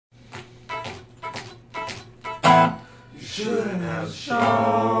shouldn't have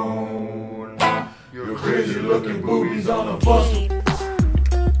shown your crazy looking boobies on a bus.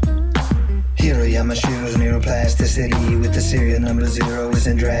 HIRO YAMASHIRO's neuroplasticity with the serial number 0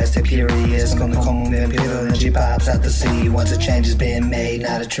 isn't drastic. Curious, gonna come on vampiro and she pops out the sea. Once a change has been made,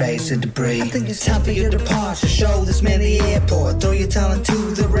 not a trace of debris. I think it's time for your departure. Show this man the airport. Throw your talent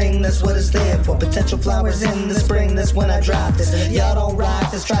to the ring, that's what it's there for. Potential flowers in the spring, that's when I drop this. Y'all don't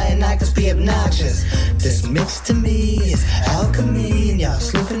rock this, try and knock this, be obnoxious. This mix to me is alchemy, and y'all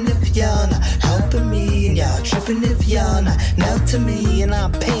slipping if y'all not helping me, and y'all tripping if y'all not knelt to me, and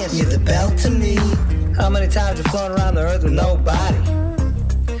I'm paying you the belt to me. How many times you flown around the earth with nobody?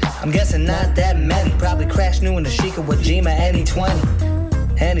 I'm guessing not that many. Probably crashed new in the Sheikah Wajima any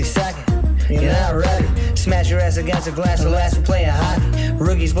 20, any second. You're not ready. Smash your ass against a glass of glass. We're playing hockey.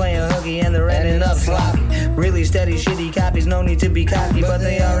 Rookies playing hooky and they're ending up sloppy. Really steady, shitty copies. No need to be cocky, but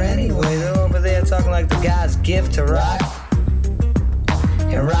they are anyway. They're over there talking like the God's gift to Rocky.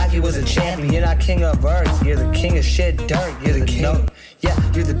 And Rocky was a champion. You're not king of earth. You're the king of shit dirt. You're the king.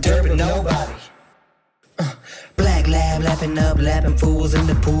 You're the dirt, but nobody. Black lab, lapping up, lapping fools in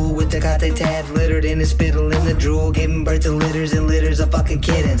the pool with the Tecate tabs littered in the spittle in the drool, giving birth to litters and litters of fucking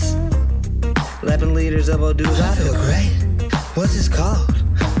kittens. Lapping liters of old dudes. I feel great. What's this called?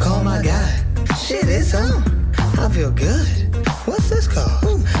 Call my guy. Shit, it's on. I feel good. What's this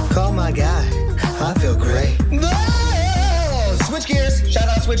called? Call my guy. I feel great. Oh, switch gears. Shout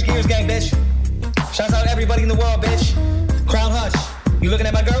out Switch Gears gang, bitch. Shout out everybody in the world, bitch. Crown Hutch. You looking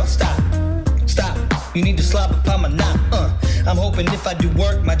at my girl? Stop. Stop. You need to slap upon my knot. I'm hoping if I do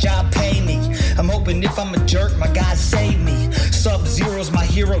work, my job pay me. I'm hoping if I'm a jerk, my God save me. Sub-Zero's my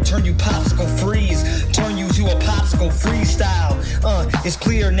hero. Turn you popsicle freeze. Turn you to a popsicle freestyle. It's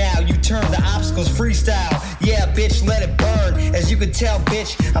clear now. You turn the obstacles freestyle. Yeah, bitch, let it burn. As you can tell,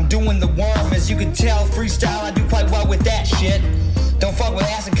 bitch, I'm doing the worm. As you can tell, freestyle, I do quite well with that shit. Don't fuck with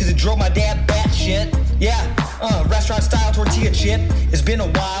acid cause it drove my dad batshit. Yeah, restaurant style tortilla chip. It's been a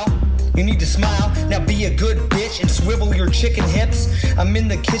while. You need to smile, now be a good bitch and swivel your chicken hips. I'm in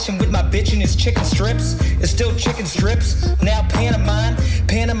the kitchen with my bitch and it's chicken strips. It's still chicken strips, now pantomime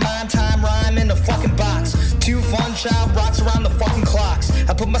time rhyme in the fucking box. TOOFUNCHILD rocks around the fucking clocks.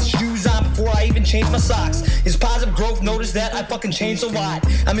 I put my shoes on before I even change my socks. It's positive growth, notice that I fucking changed a lot.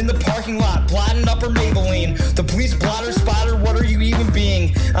 I'm in the parking lot, blotting up her Maybelline. The police blotter, spotter, what are you even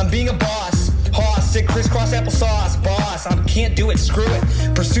being? I'm being a boss. Hoss, sick crisscross applesauce, boss. I can't do it, screw it.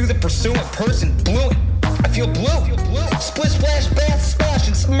 Pursue the pursuant person, blew it. I feel blue. Split, splash, bath, splash,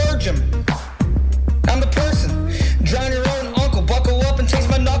 and submerge him. I'm the person. Drown your own uncle, buckle up and taste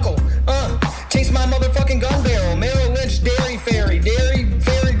my knuckle. Taste my motherfucking gun barrel. Merrill Lynch, dairy fairy Daryl.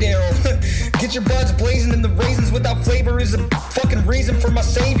 Get your buds blazing and the raisins without flavor is a fucking reason for my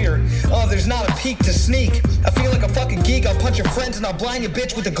savior. There's not a peek to sneak. I feel like a fucking geek. I'll punch your friends and I'll blind your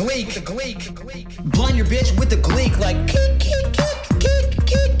bitch with a gleek. Blind your bitch with a gleek like kick.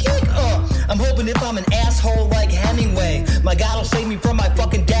 I'm hoping if I'm an asshole like Hemingway, my God will save me from my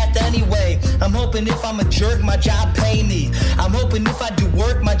fucking death anyway. I'm hoping if I'm a jerk, my job pay me. I'm hoping if I do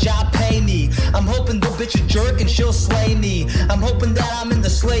work, my job pay me. I'm hoping the bitch a jerk and she'll slay me. I'm hoping that I'm in the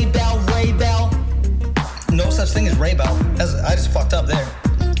sleigh bell, Ray Bell. No such thing as Ray Bell. I just fucked up there.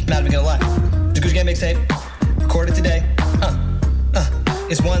 Not even gonna lie. The Gucci Gang mixtape, recorded today.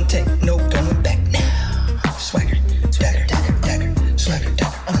 It's one take, no going back now. Swagger, dagger,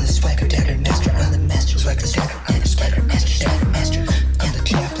 on the swagger, dagger, master, on the master, swagger, dagger, on the swagger, master, I'm the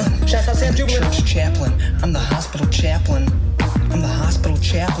chaplain. Shout out Sam Jubilant. Church chaplain, I'm the hospital chaplain.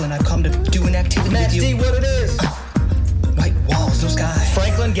 I've come to do an activity with you. What it is? White walls, no sky.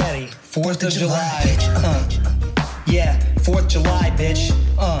 Franklin Getty, 4th of July. Yeah, 4th July, bitch.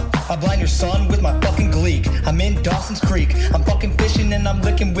 I blind your son with my fucking gleek. I'm in Dawson's Creek. I'm fucking fishing and I'm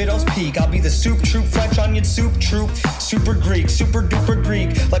licking Widow's Peak. I'll be the soup troop, French onion soup troop. Super Greek, super duper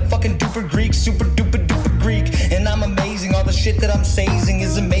Greek. Like fucking duper Greek, super duper Greek. And I'm amazing, all the shit that I'm saying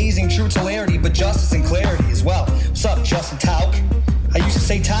is amazing. True hilarity, but justice and clarity as well. What's up, Justin Tauk? I used to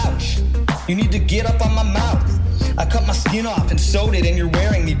say touch. You need to get up on my mouth. I cut my skin off and sewed it and you're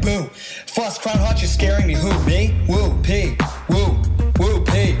wearing me, boo. Fuss, Crown Hutch is scaring me, who, me? Woo, P, woo,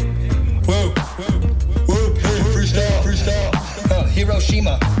 P, woo, P, freestyle.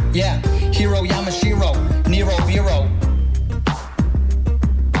 Hiroshima, yeah, HIRO YAMASHIRO, Nero Biro.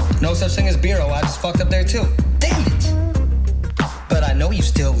 No such thing as Biro, I just fucked up there too. Damn it! But I know you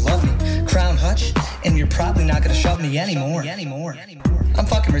still love me, Crown Hutch, and you're probably not gonna shove me anymore. I'm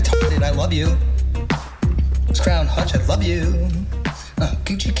fucking retarded, I love you. It's Crown Hutch, I love you.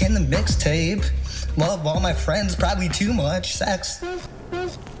 Gucci Ken the mixtape. Love all my friends, probably too much sex.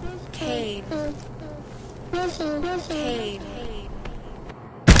 KAIN. KAIN.